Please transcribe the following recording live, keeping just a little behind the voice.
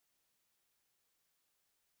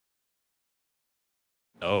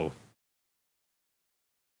Oh.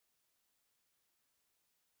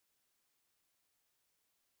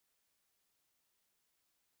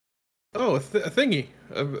 Oh, a thingy.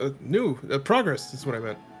 New. Progress is what I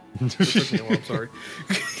meant. It took me a while, I'm sorry.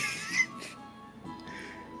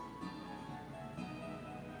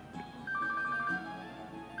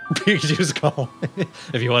 Pikachu's call.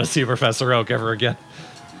 If you want to see Professor Oak ever again.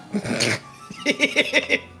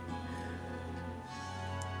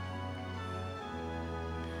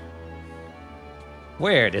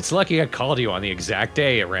 Weird. It's lucky I called you on the exact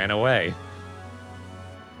day it ran away.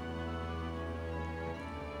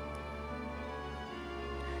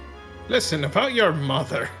 Listen, about your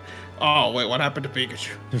mother. Oh, wait, what happened to Pikachu?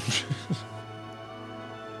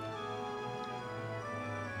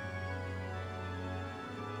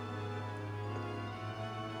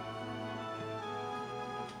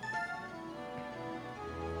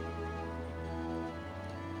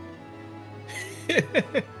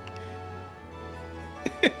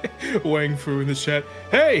 Wang Fu in the chat.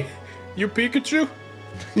 Hey, you Pikachu?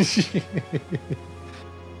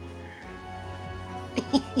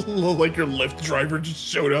 Like your Lyft driver just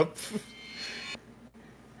showed up.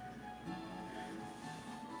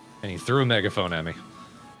 And he threw a megaphone at me.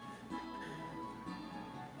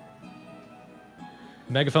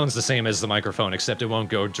 Megaphone's the same as the microphone, except it won't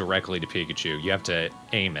go directly to Pikachu. You have to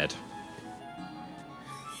aim it.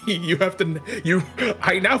 You have to.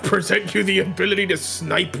 I now present you the ability to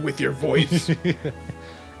snipe with your voice.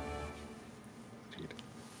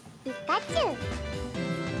 Pikachu.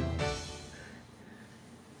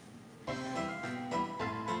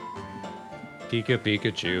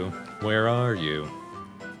 Pikachu, where are you?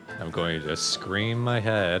 I'm going to scream my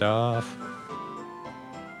head off.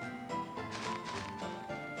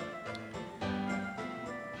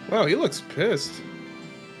 Wow, he looks pissed.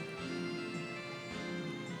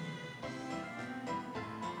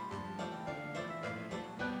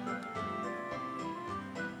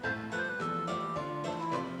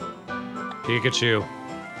 Pikachu,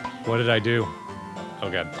 what did I do? Oh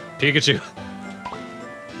god. Pikachu!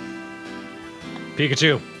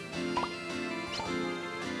 Pikachu!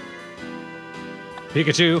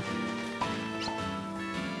 Pikachu!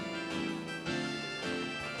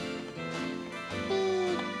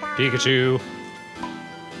 Pikachu!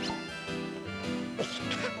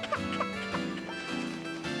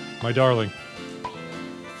 My darling.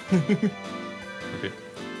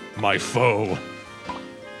 My foe.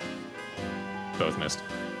 Both missed.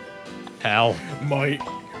 Hal. My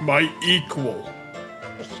equal.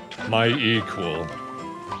 My equal.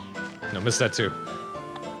 No, missed that too.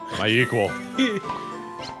 My equal.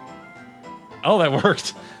 Oh, that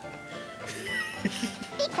worked.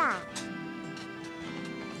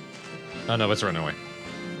 Oh no, it's running away.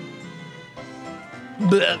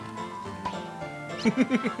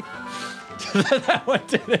 That one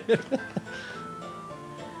did it.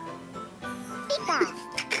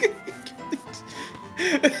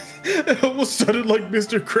 It almost sounded like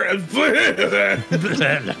Mr. Krabs.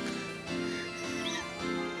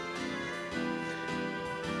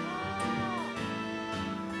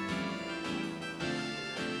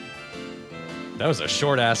 That was a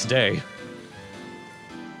short-ass day.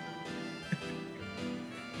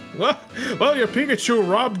 Well, your Pikachu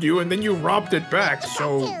robbed you, and then you robbed it back,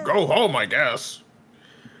 so go home, I guess.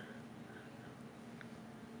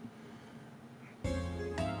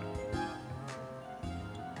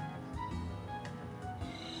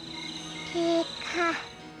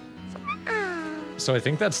 So I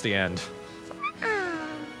think that's the end.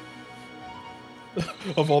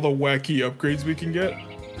 Of all the wacky upgrades we can get?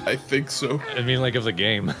 I think so. I mean, like, of the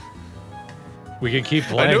game. We can keep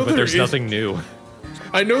playing, but there's nothing new.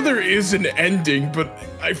 I know there is an ending, but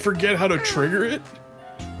I forget how to trigger it.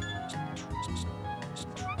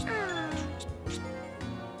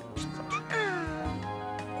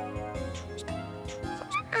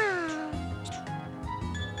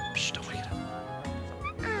 Shh, don't wake it up.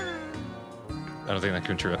 I don't think that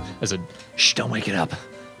can be true. I said, shh, don't wake it up.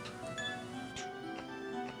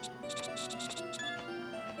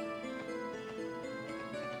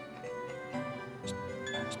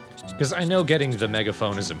 Because I know getting the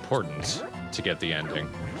megaphone is important to get the ending.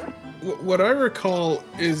 What I recall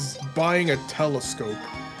is buying a telescope.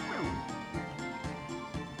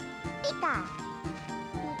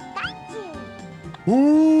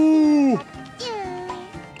 Ooh!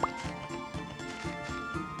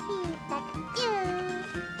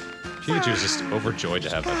 Pikachu's just overjoyed to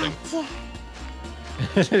have that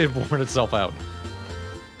thing. It worn itself out.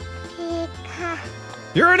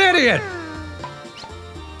 You're an idiot!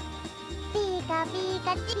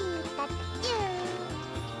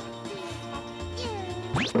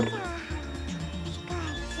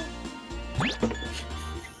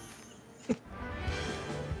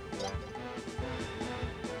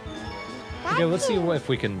 Okay, let's see if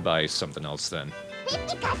we can buy something else then.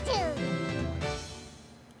 Pikachu.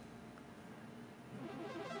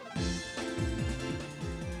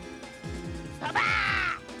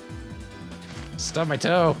 Stub my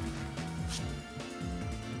toe.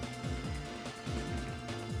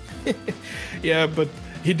 Yeah, but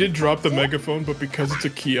he did drop the megaphone, but because it's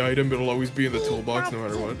a key item, it'll always be in the toolbox no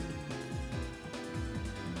matter what.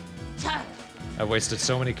 I wasted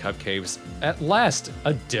so many cupcakes. At last,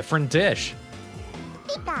 a different dish.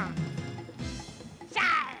 Pika.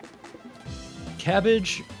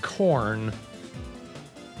 Cabbage, corn,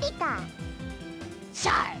 Pika.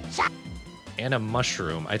 and a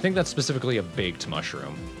mushroom. I think that's specifically a baked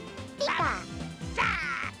mushroom. Pika.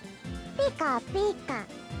 Pika. Pika.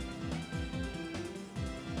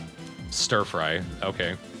 Stir fry.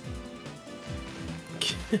 Okay.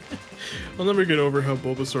 I'll never get over how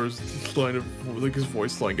Bulbasaur's line of, like, his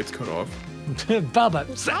voice line gets cut off. Baba.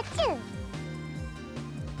 Pikachu.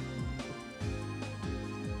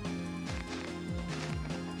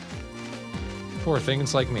 Poor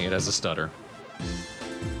things like me, it has a stutter.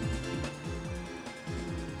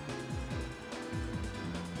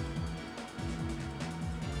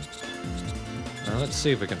 Now let's see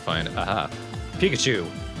if we can find. Aha. Pikachu.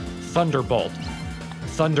 Thunderbolt.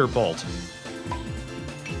 Thunderbolt.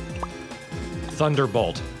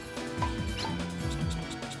 Thunderbolt.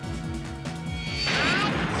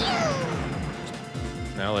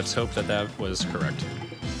 Now let's hope that that was correct.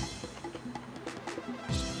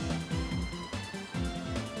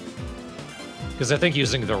 Because I think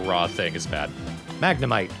using the raw thing is bad.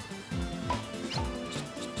 Magnemite.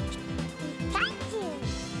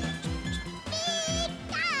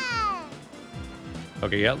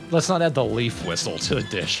 Okay, yeah, let's not add the leaf whistle to the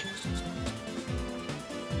dish.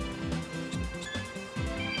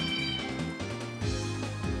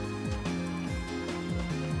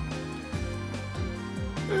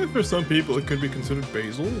 For some people, it could be considered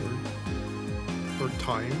basil or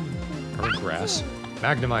thyme. Or grass.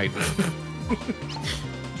 Magnemite.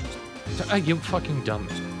 You fucking dumb.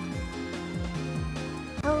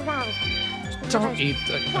 Don't eat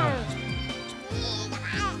the...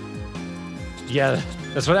 Yeah,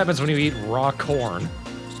 that's what happens when you eat raw corn.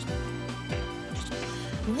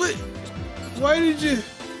 What? Why did you...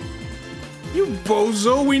 You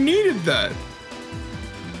bozo, we needed that.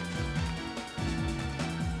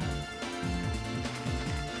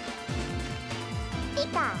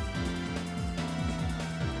 Pika.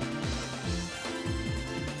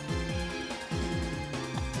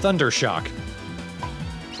 Thundershock.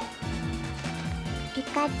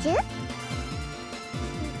 Pikachu.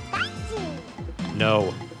 Pikachu.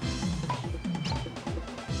 No.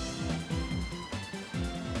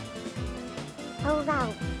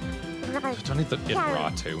 Don't eat the it raw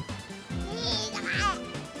too.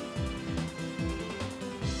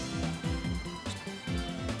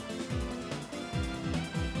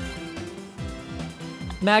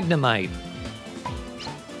 Magnemite.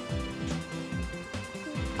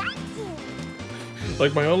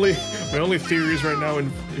 Like my only theories right now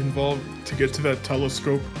involve to get to that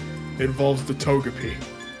telescope involves the Togepi.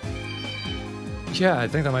 Yeah, I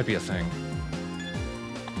think that might be a thing.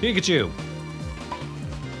 Pikachu.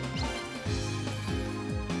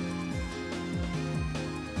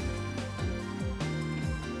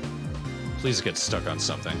 Please get stuck on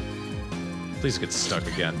something. Please get stuck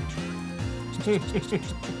again.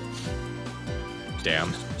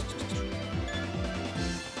 Damn.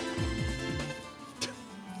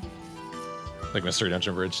 Like Mystery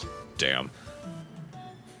Dungeon Bridge. Damn.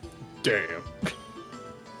 Damn.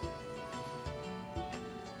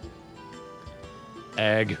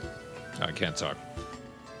 Egg. Oh, I can't talk.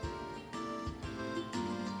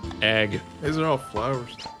 Egg. These are all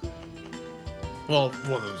flowers. Well,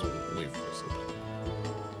 one of those are leaf whistles.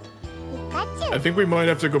 I think we might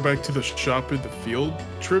have to go back to the shop at the field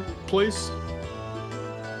trip place.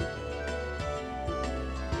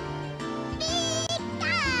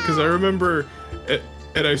 Because I remember,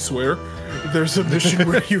 and I swear, there's a mission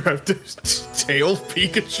where you have to tail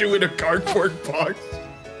Pikachu in a cardboard box.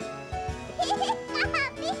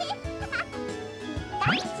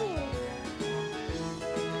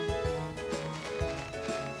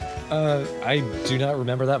 I do not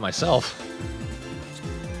remember that myself.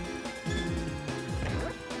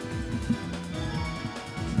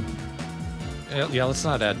 Yeah, let's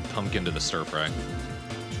not add pumpkin to the stir fry.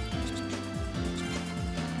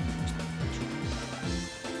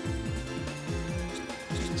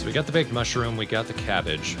 So we got the baked mushroom, we got the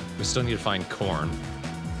cabbage. We still need to find corn.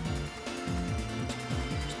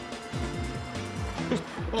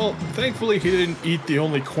 Well, thankfully he didn't eat the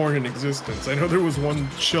only corn in existence. I know there was one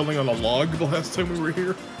chilling on a log the last time we were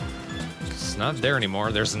here. It's not there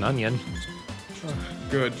anymore. There's an onion.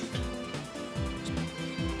 Good.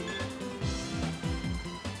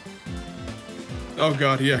 Oh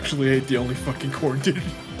god, he actually ate the only fucking corn, did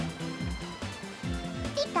he?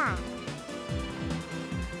 Pika.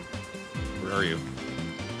 Where are you?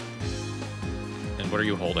 And what are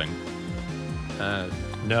you holding?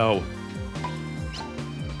 No.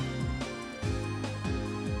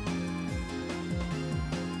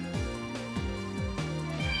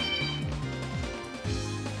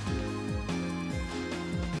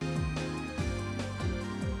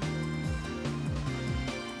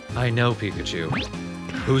 I know, Pikachu.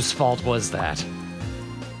 Whose fault was that?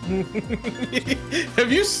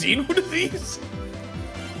 Have you seen one of these?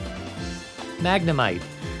 Magnemite.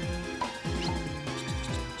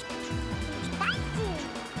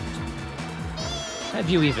 Have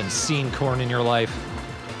you even seen corn in your life?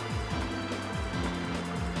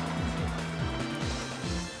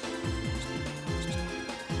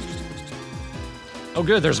 Oh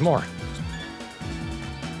good, there's more.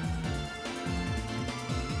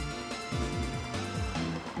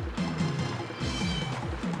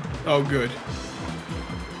 Oh, good.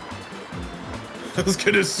 I was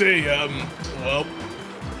gonna say, well,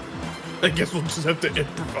 I guess we'll just have to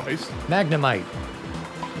improvise. Magnemite.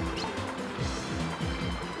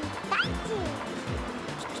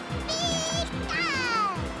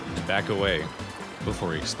 Back away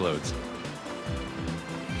before he explodes.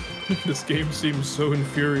 This game seems so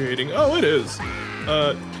infuriating. Oh, it is.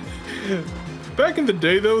 Back in the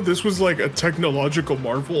day, though, this was like a technological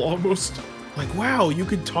marvel almost. Like, wow, you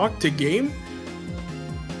could talk to game?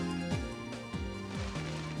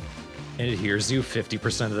 And it hears you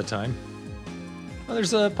 50% of the time. Oh,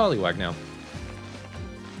 there's a Poliwag now.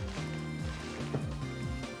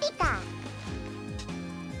 Pika.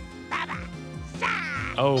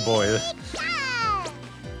 Oh boy.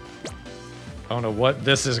 I don't know what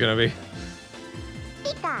this is gonna be.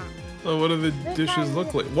 Pika. Oh, what do the dishes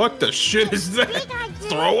look like? What the shit is that?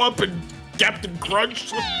 Throw up and Captain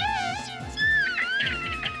Crunch?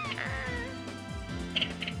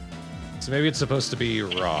 So maybe it's supposed to be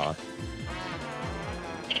raw.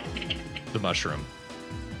 The mushroom.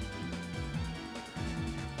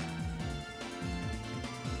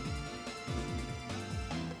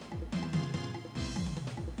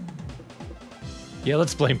 Yeah,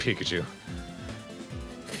 let's blame Pikachu.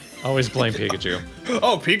 Always blame Pikachu.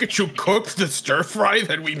 Oh, Pikachu cooked the stir fry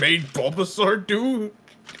that we made Bulbasaur do?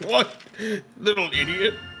 What? Little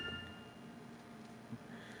idiot.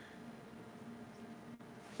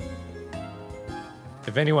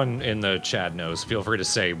 If anyone in the chat knows, feel free to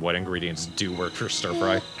say what ingredients do work for stir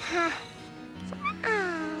fry.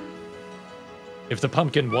 If the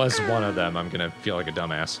pumpkin was one of them, I'm gonna feel like a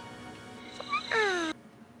dumbass.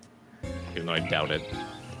 Even though I doubt it.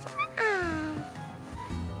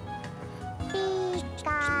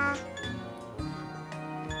 Pika.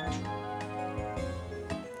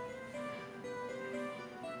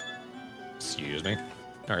 Excuse me.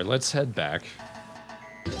 Alright, let's head back.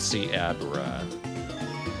 Let's see Abra.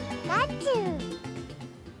 Pikachu.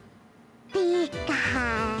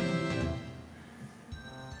 Pika.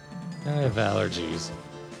 I have allergies.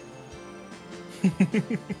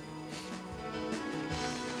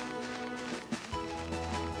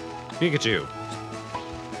 Pikachu.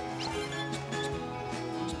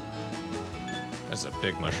 That's a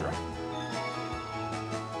big mushroom.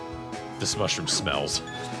 This mushroom smells.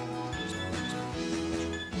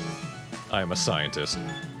 I am a scientist.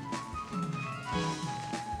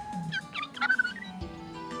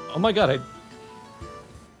 Oh my god,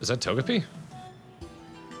 Is that Togepi?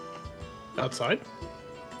 Outside?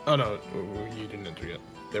 Oh no, you didn't enter yet.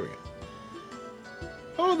 There we go.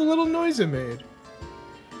 Oh, the little noise it made.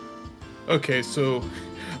 Okay, so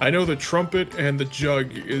I know the trumpet and the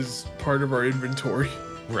jug is part of our inventory.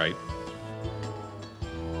 Right.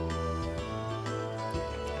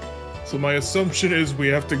 So my assumption is we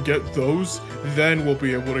have to get those, then we'll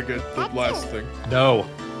be able to get the last thing. No.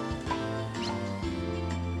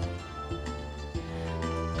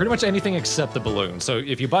 Pretty much anything except the balloon. So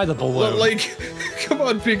if you buy the balloon... Like, come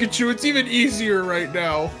on, Pikachu, it's even easier right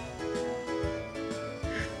now.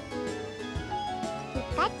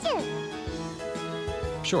 Pikachu.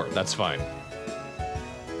 Sure, that's fine.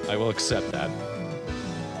 I will accept that.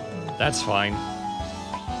 That's fine.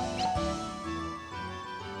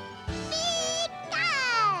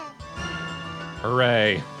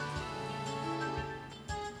 Hooray.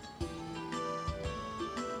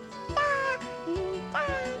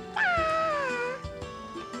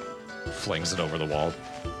 flings it over the wall.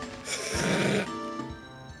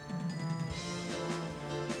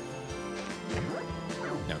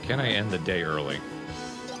 Now, can I end the day early?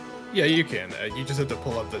 Yeah, you can. You just have to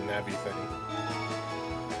pull up the Navi thing.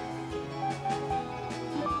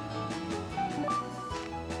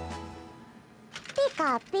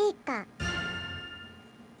 Pika, Pika.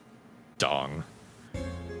 Dong.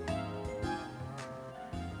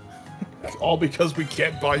 All because we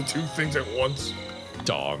can't buy two things at once.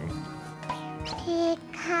 Dong. Pika.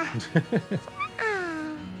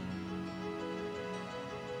 Ah.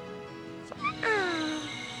 Ah.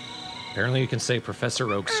 Apparently you can say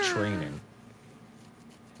Professor Oak's training.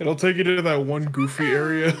 It'll take you to that one goofy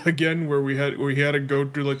area again where we had to go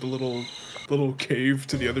through like the little cave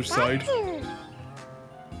to the other side. Pikachu.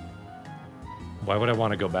 Why would I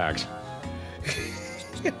want to go back?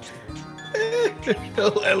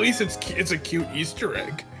 At least it's a cute Easter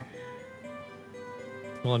egg.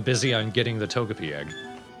 Well, I'm busy on getting the Togepi egg.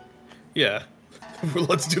 Yeah.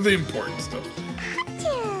 Let's do the important stuff.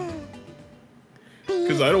 Pikachu.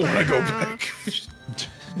 Because I don't want to go back.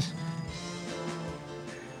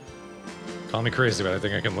 Call me crazy, but I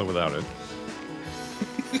think I can live without it.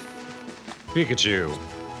 Pikachu.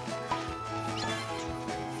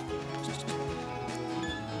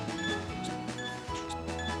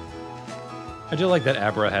 I do like that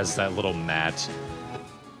Abra has that little mat,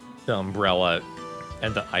 the umbrella,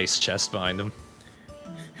 and the ice chest behind him.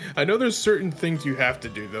 I know there's certain things you have to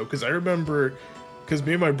do though, because I remember, because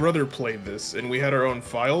me and my brother played this and we had our own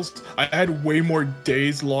files. I had way more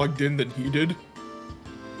days logged in than he did,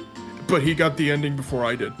 but he got the ending before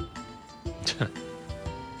I did.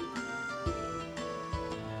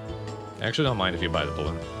 I actually don't mind if you buy the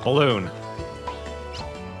balloon. Balloon!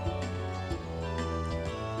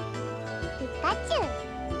 Pikachu.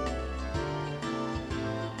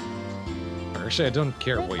 Or actually, I don't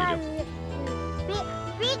care what you do.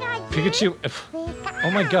 Pikachu. Pikachu!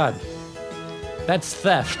 Oh my god. That's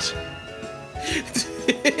theft.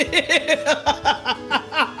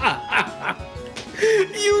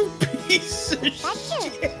 You piece of Pikachu.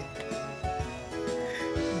 shit!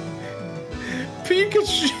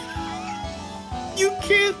 Pikachu! You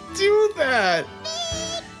can't do that!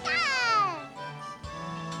 Pika.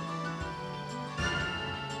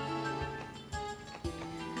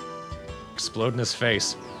 Explode in his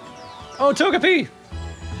face. Oh, Togepi!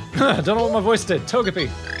 Don't know what my voice did. Togepi.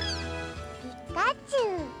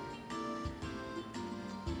 Pikachu.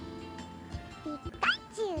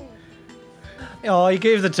 Pikachu. Oh, he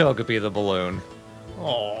gave the Togepi the balloon.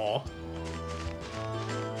 Aww.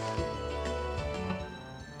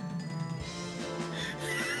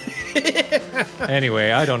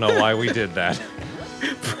 Anyway, I don't know why we did that.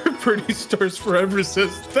 Pretty Stars Forever says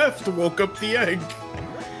theft woke up the egg.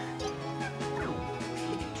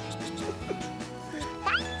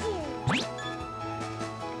 Pikachu.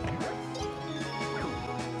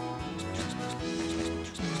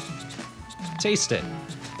 Taste it.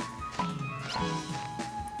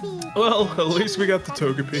 Well, at least we got the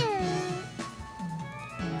Togepi.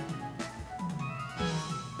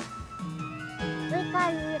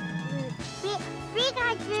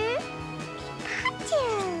 Pikachu. Pikachu.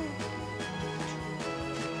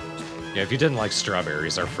 Yeah, if you didn't like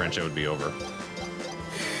strawberries, our friendship would be over.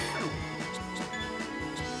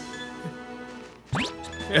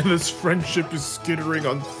 And this friendship is skittering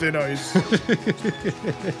on thin ice.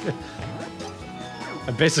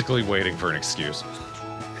 I'm basically waiting for an excuse.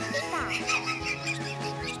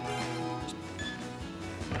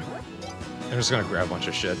 I'm just gonna grab a bunch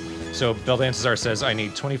of shit. So, Beldanzar says I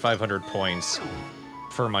need 2,500 points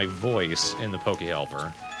for my voice in the Poke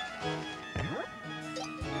Helper.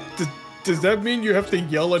 Does that mean you have to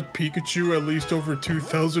yell at Pikachu at least over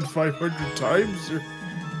 2,500 times? Or?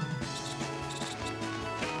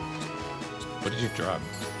 What did you drop?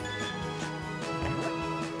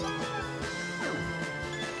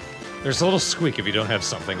 There's a little squeak if you don't have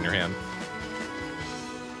something in your hand.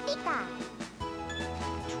 Pika.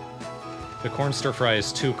 The corn stir fry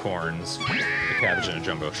is 2 corns, a cabbage, and a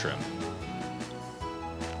jumbo shrimp.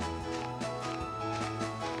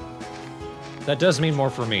 That does mean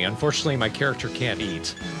more for me. Unfortunately, my character can't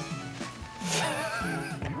eat.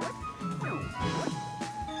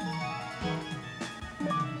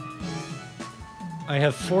 I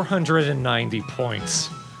have 490 points.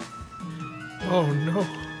 Oh no.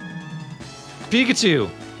 Pikachu!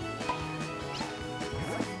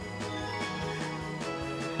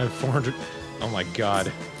 I have 400... Oh my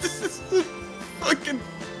god. This is the fucking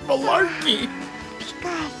malarkey.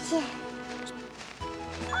 Pikachu.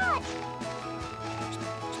 Oh.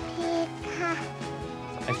 Pika.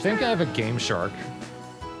 I think I have a Game Shark.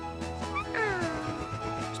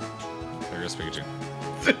 this Pikachu.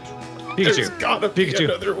 There's Pikachu. gotta be Pikachu.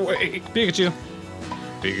 another way. Pikachu.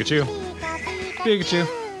 Pikachu. Pikachu. Pikachu.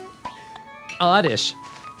 Oddish.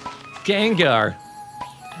 Gengar.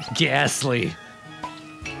 Ghastly.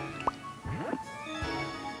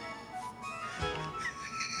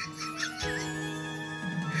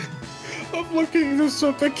 I'm looking this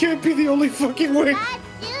up. That can't be the only fucking way.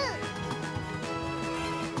 Pikachu.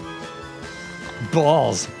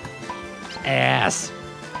 Balls. Ass.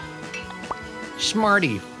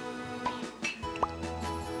 Smarty.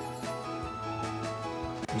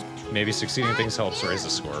 Maybe succeeding things helps raise the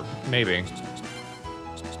score. Maybe.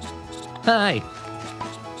 Hi.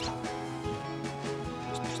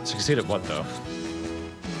 Succeed at what, though?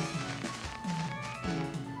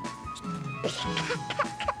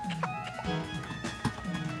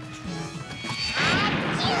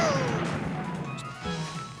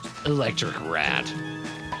 Electric rat.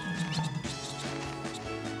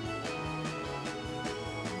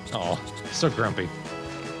 Oh, so grumpy.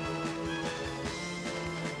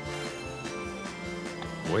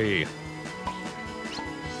 Wait.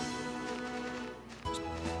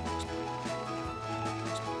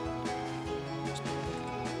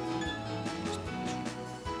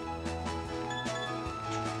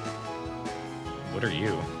 What are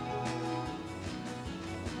you?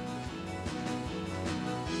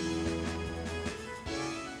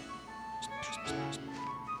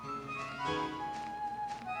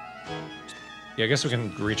 Yeah, I guess we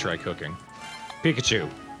can retry cooking. Pikachu.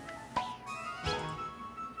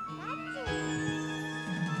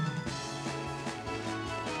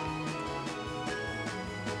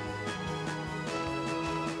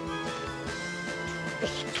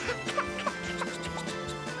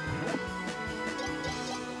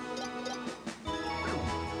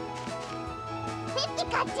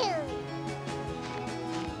 Pikachu.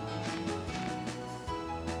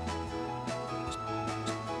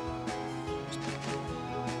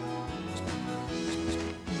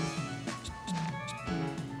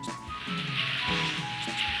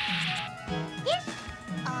 This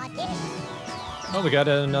or this. Oh, we got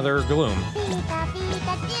another Gloom.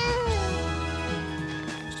 Pikachu.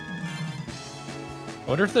 I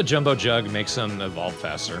wonder if the Jumbo Jug makes them evolve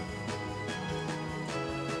faster.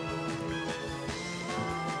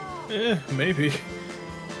 Maybe.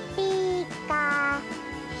 Pika.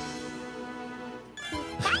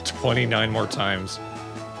 29 more times.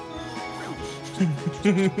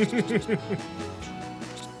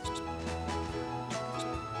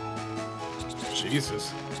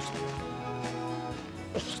 Jesus.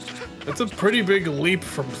 That's a pretty big leap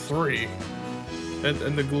from 3.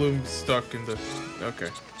 And the gloom stuck in the... Okay.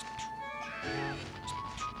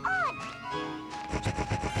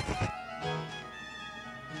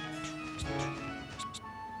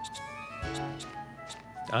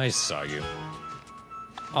 I saw you.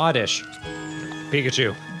 Oddish.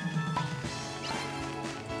 Pikachu.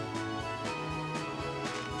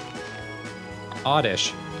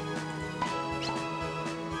 Oddish.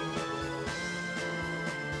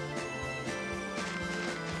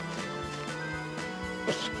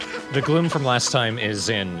 The Gloom from last time is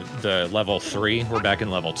in the level 3. We're back in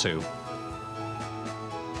level 2.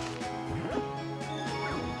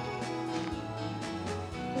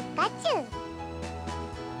 Pikachu.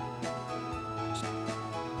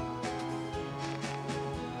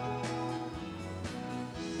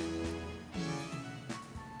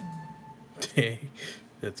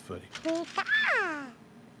 That's funny. Pika.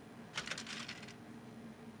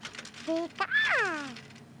 Pika.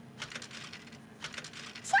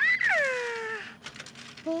 Cha.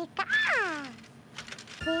 Pika.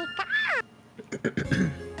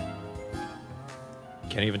 Pika.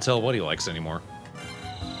 Can't even tell what he likes anymore.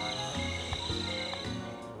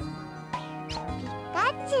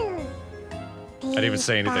 Pikachu. I didn't even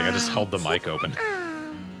say anything, I just held the mic open.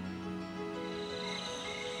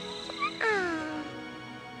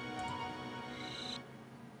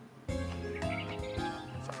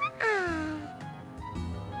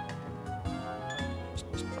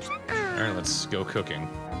 Alright, let's go cooking.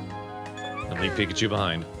 And leave Pikachu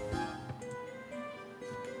behind.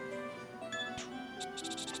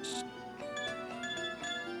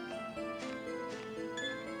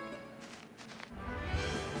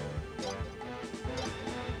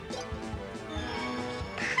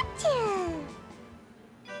 Pikachu.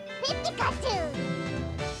 Pikachu.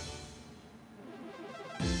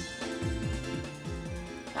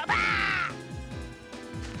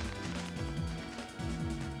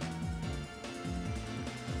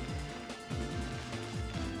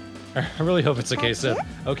 I really hope it's a case of,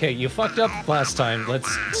 okay, you fucked up last time, let's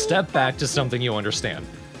step back to something you understand.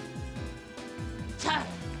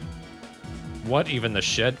 What even the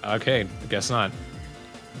shit? Okay, guess not.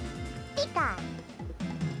 Pika.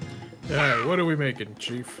 Alright, what are we making,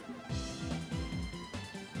 Chief?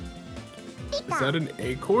 Is that an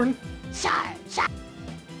acorn? Shar, shar.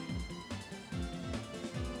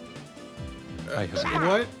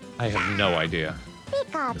 What? I have no idea.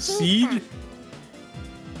 Pika, A Pika. seed?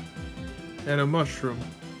 And a mushroom.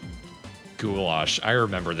 Goulash. I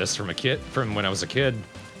remember this from when I was a kid.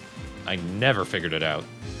 I never figured it out.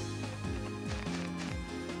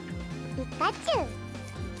 Pikachu.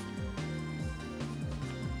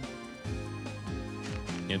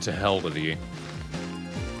 Into hell with ye.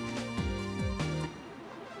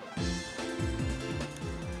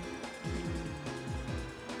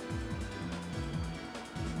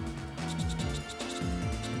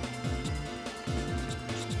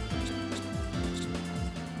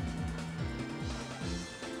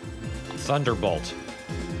 Thunderbolt.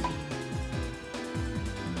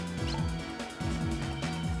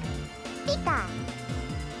 Pika.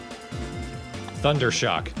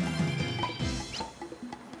 Thundershock.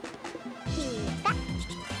 Pika.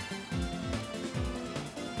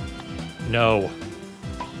 No.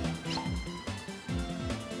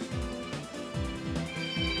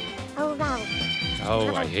 Oh wow.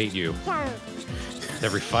 Oh, I hate you. Shar.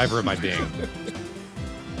 Every fiber of my being.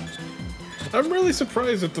 I'm really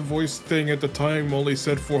surprised that the voice thing at the time only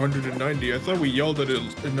said 490. I thought we yelled at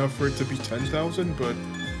it enough for it to be 10,000, but...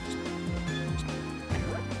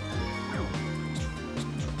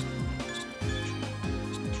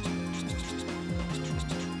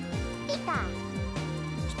 Pika.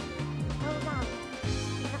 Oh wow.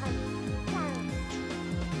 Shar.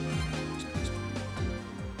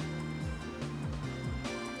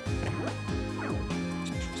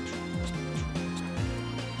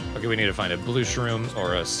 Okay, we need to find a blue shroom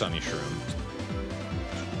or a sunny shroom.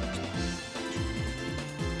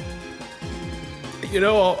 You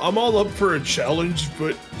know, I'm all up for a challenge,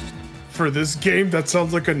 but for this game, that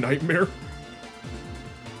sounds like a nightmare.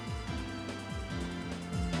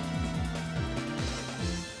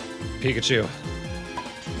 Pikachu.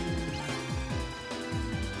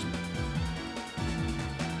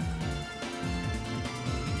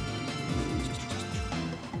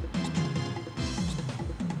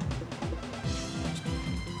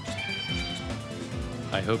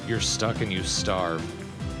 I hope you're stuck and you starve.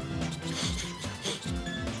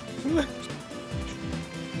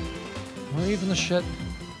 Where even the shit?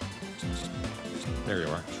 There you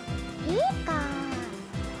are. Pika.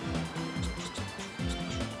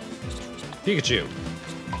 Pikachu.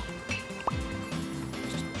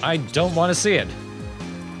 I don't want to see it.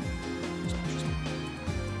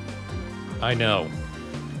 I know.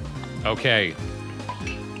 Okay.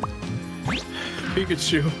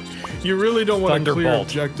 Pikachu, you really don't want to clear Thunderbolt.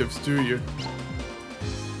 objectives, do you?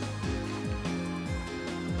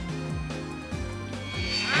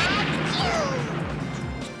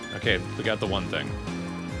 Okay, we got the one thing.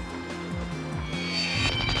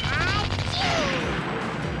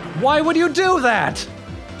 Why would you do that?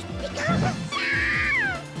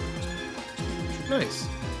 Nice.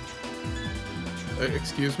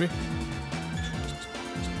 Excuse me?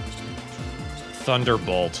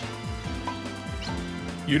 Thunderbolt.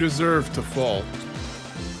 You deserve to fall.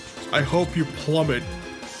 I hope you plummet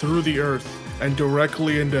through the earth and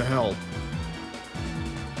directly into hell.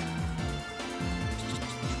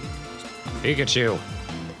 Pikachu.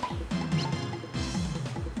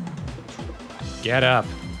 Get up.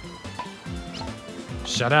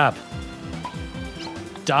 Shut up.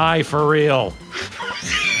 Die for real.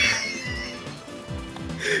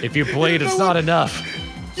 If you bleed, it's not enough.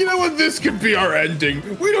 You know what? This could be our ending.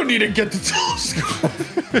 We don't need to get the telescope.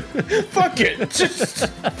 Fuck it. This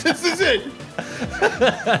is it.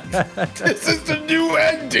 This is the new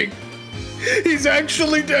ending. He's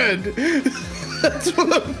actually dead. That's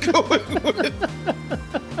what I'm going with.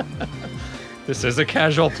 This is a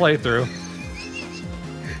casual playthrough.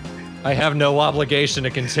 I have no obligation to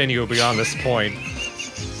continue beyond this point.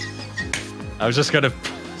 I was just gonna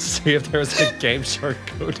see if there was a game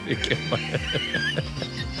shortcode to get my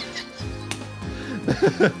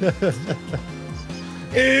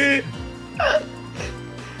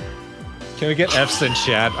Can we get F's in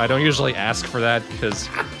chat? I don't usually ask for that because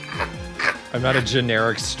I'm not a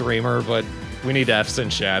generic streamer, but we need F's in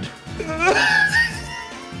chat.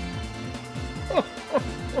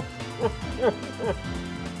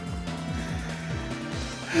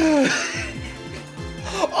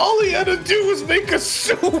 All he had to do was make a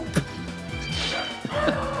soup.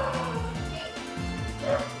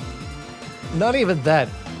 Not even that.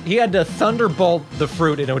 He had to thunderbolt the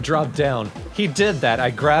fruit and it would drop down. He did that.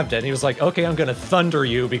 I grabbed it, and he was like, okay, I'm gonna thunder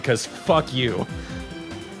you because fuck you.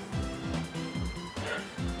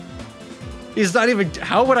 He's not even...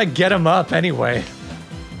 How would I get him up anyway?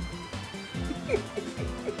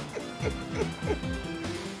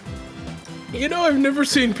 You know, I've never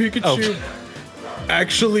seen Pikachu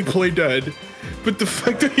actually play dead, but the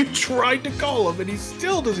fact that you tried to call him and he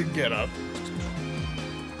still doesn't get up.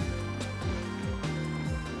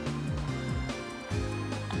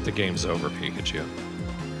 The game's over, Pikachu.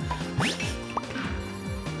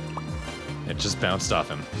 It just bounced off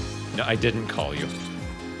him. No, I didn't call you.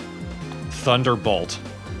 Thunderbolt.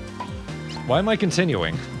 Why am I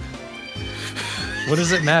continuing? What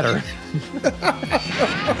does it matter?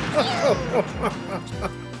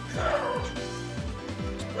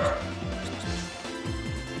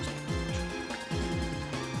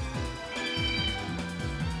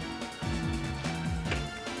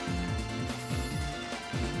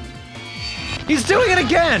 He's doing it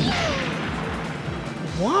again!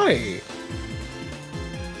 Why?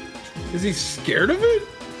 Is he scared of it?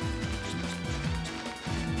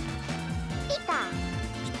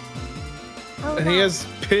 And he has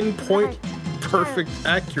pinpoint perfect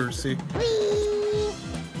accuracy.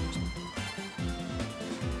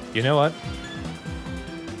 You know what?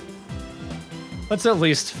 Let's at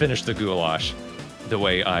least finish the goulash the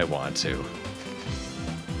way I want to.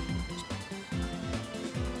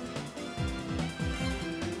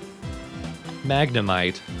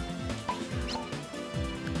 Magnemite.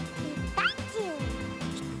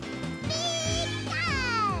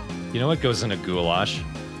 You know what goes in a goulash?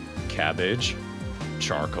 Cabbage,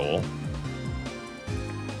 charcoal,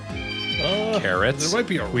 carrots. There might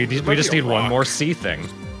be a, we just need one more sea thing.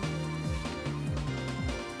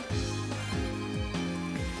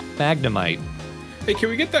 Magnemite. Hey, can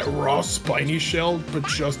we get that raw spiny shell, but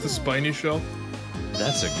just the spiny shell?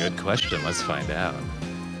 That's a good question. Let's find out.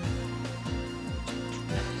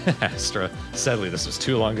 Astra, sadly this was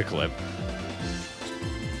too long a clip.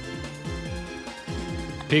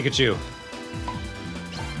 Pikachu.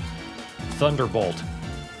 Thunderbolt.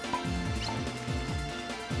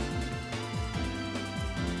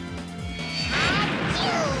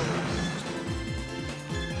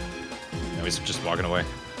 Now he's just walking away.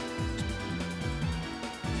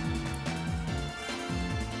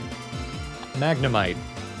 Magnemite.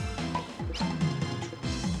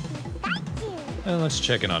 And let's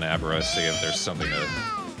check in on Abra, see if there's something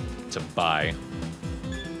to buy.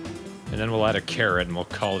 And then we'll add a carrot and we'll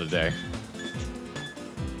call it a day.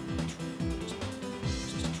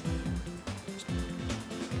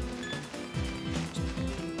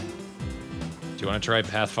 Do you want to try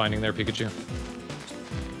pathfinding there, Pikachu?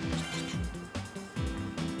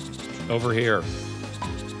 Over here.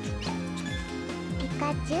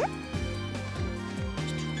 Pikachu?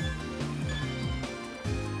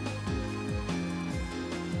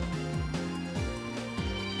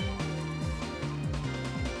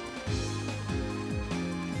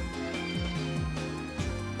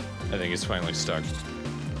 I think he's finally stuck.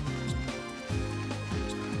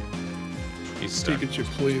 He's stuck. Pikachu,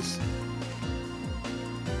 please.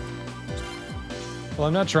 Well,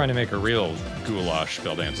 I'm not trying to make a real goulash,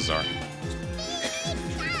 Baldanzar.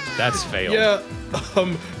 That's failed. Yeah,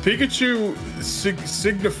 Pikachu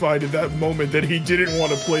signified in that moment that he didn't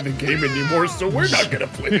want to play the game anymore, so we're not gonna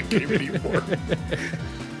play the game anymore.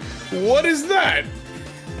 What is that?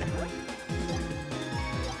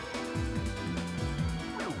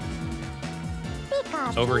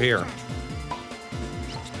 Over here.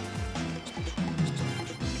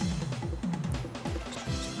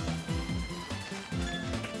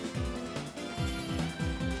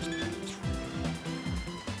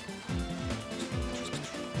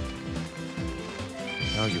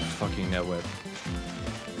 Oh, you fucking nitwit.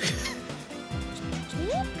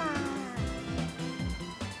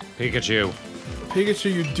 Pikachu.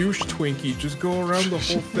 Pikachu, you douche Twinkie. Just go around the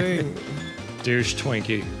whole thing. Douche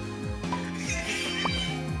Twinkie.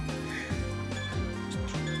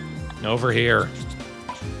 Over here.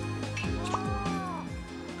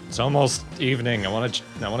 It's almost evening. I want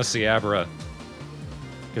to see Abra.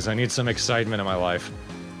 Because I need some excitement in my life.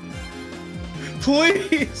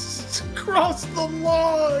 Please! Cross the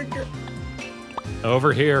log!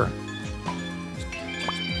 Over here.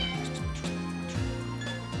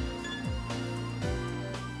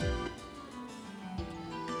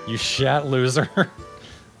 You shat loser.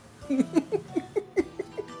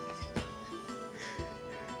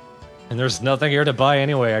 And there's nothing here to buy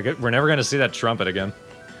anyway. We're never gonna see that trumpet again.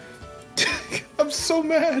 I'm so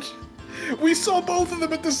mad. We saw both of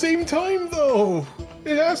them at the same time, though.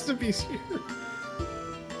 It has to be here.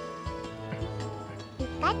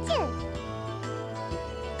 Pikachu.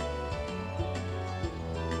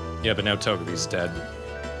 Yeah, but now Togepi's dead.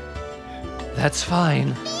 That's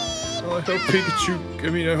fine. Well, I hope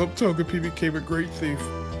I hope Togepi became a great thief.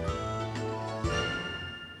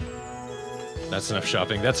 That's enough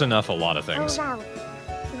shopping. That's enough a lot of things. Wow.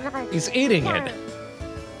 He's eating it.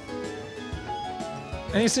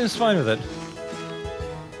 And he seems fine with it.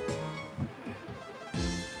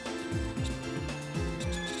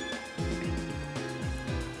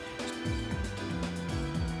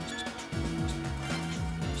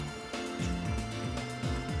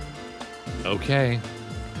 Okay.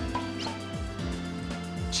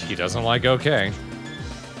 He doesn't like okay.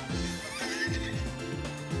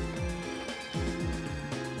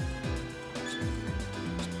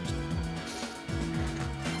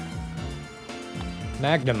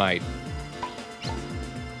 Magnemite.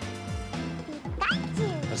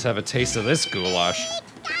 Let's have a taste of this goulash.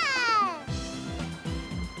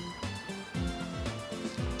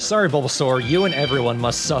 Sorry, Bulbasaur, you and everyone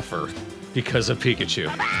must suffer because of Pikachu.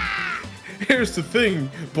 Here's the thing,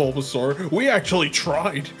 Bulbasaur. We actually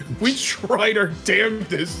tried. We tried our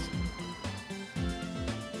damnedest.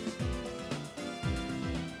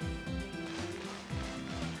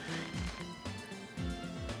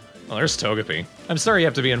 Well, there's Togepi. I'm sorry you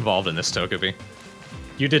have to be involved in this, Togepi.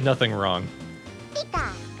 You did nothing wrong.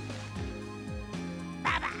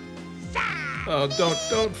 Oh,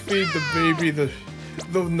 don't feed the baby the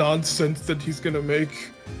nonsense that he's gonna make.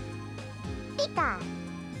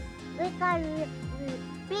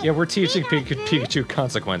 Yeah, we're teaching Pikachu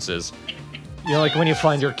consequences. You know, like when you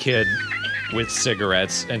find your kid with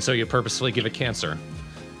cigarettes, and so you purposefully give it cancer.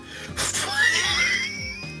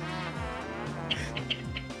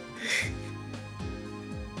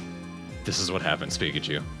 This is what happens,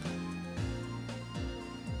 Pikachu.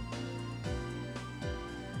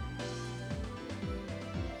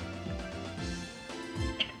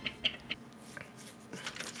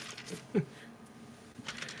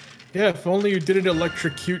 Yeah, if only you didn't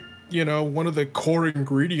electrocute, you know, one of the core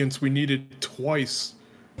ingredients we needed twice.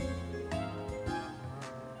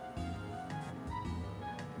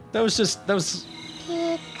 That was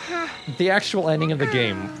the actual ending of the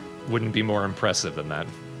game wouldn't be more impressive than that.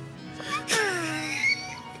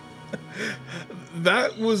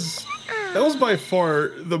 That was by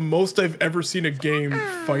far the most I've ever seen a game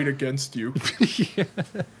fight against you. Yeah.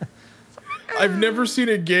 I've never seen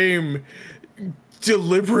a game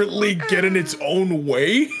deliberately get in its own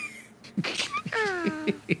way.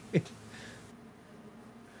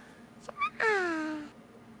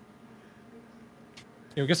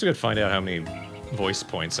 I guess we could find out how many voice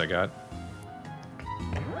points I got.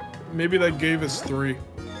 Maybe that gave us 3.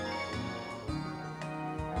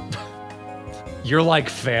 You're like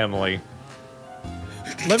family.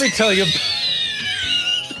 Let me tell you.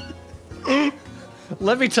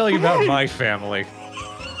 Let me tell you about my family.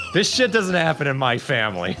 This shit doesn't happen in my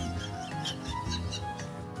family.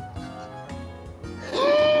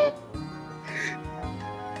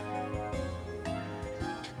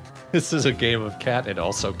 This is a game of cat and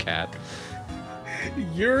also cat.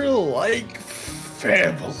 You're like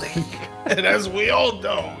family. And as we all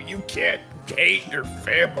know, you can't hate your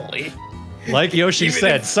family. Like Yoshi Even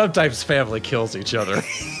said, if- sometimes family kills each other.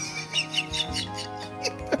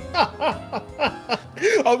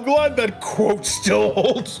 I'm glad that quote still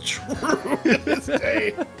holds true to this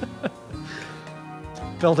day.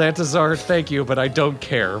 Beldantazar, thank you, but I don't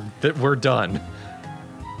care that we're done.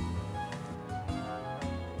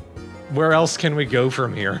 Where else can we go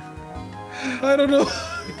from here? I don't know.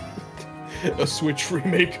 A Switch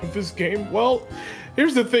remake of this game? Well,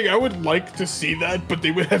 here's the thing. I would like to see that, but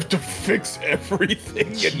they would have to fix everything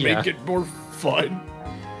and Yeah. make it more fun.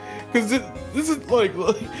 Because this is like,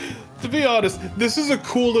 to be honest, this is a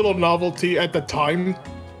cool little novelty at the time.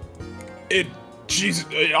 It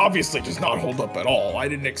obviously does not hold up at all. I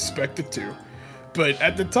didn't expect it to. But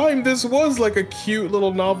at the time, this was like a cute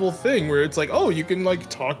little novel thing where it's like, oh, you can like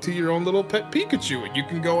talk to your own little pet Pikachu and you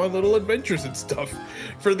can go on little adventures and stuff.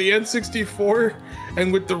 For the N64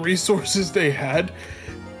 and with the resources they had,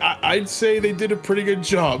 I'd say they did a pretty good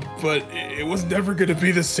job, but it was never going to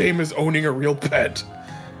be the same as owning a real pet.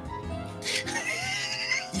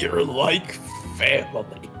 You're like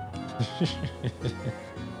family.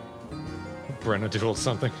 Brenna doodled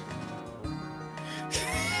something.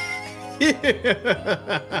 We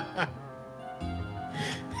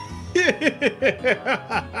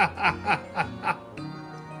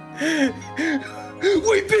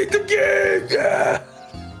beat the game! Yeah!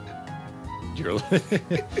 You're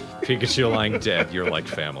Pikachu lying dead. You're like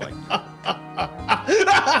family.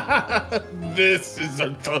 This is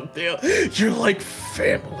a thumbnail. You're like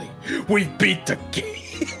family. We beat the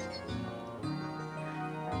game.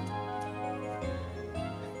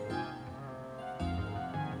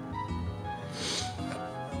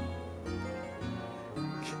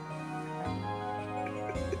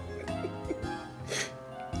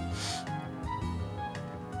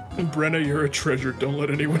 Brenna, you're a treasure. Don't let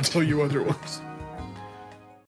anyone tell you otherwise.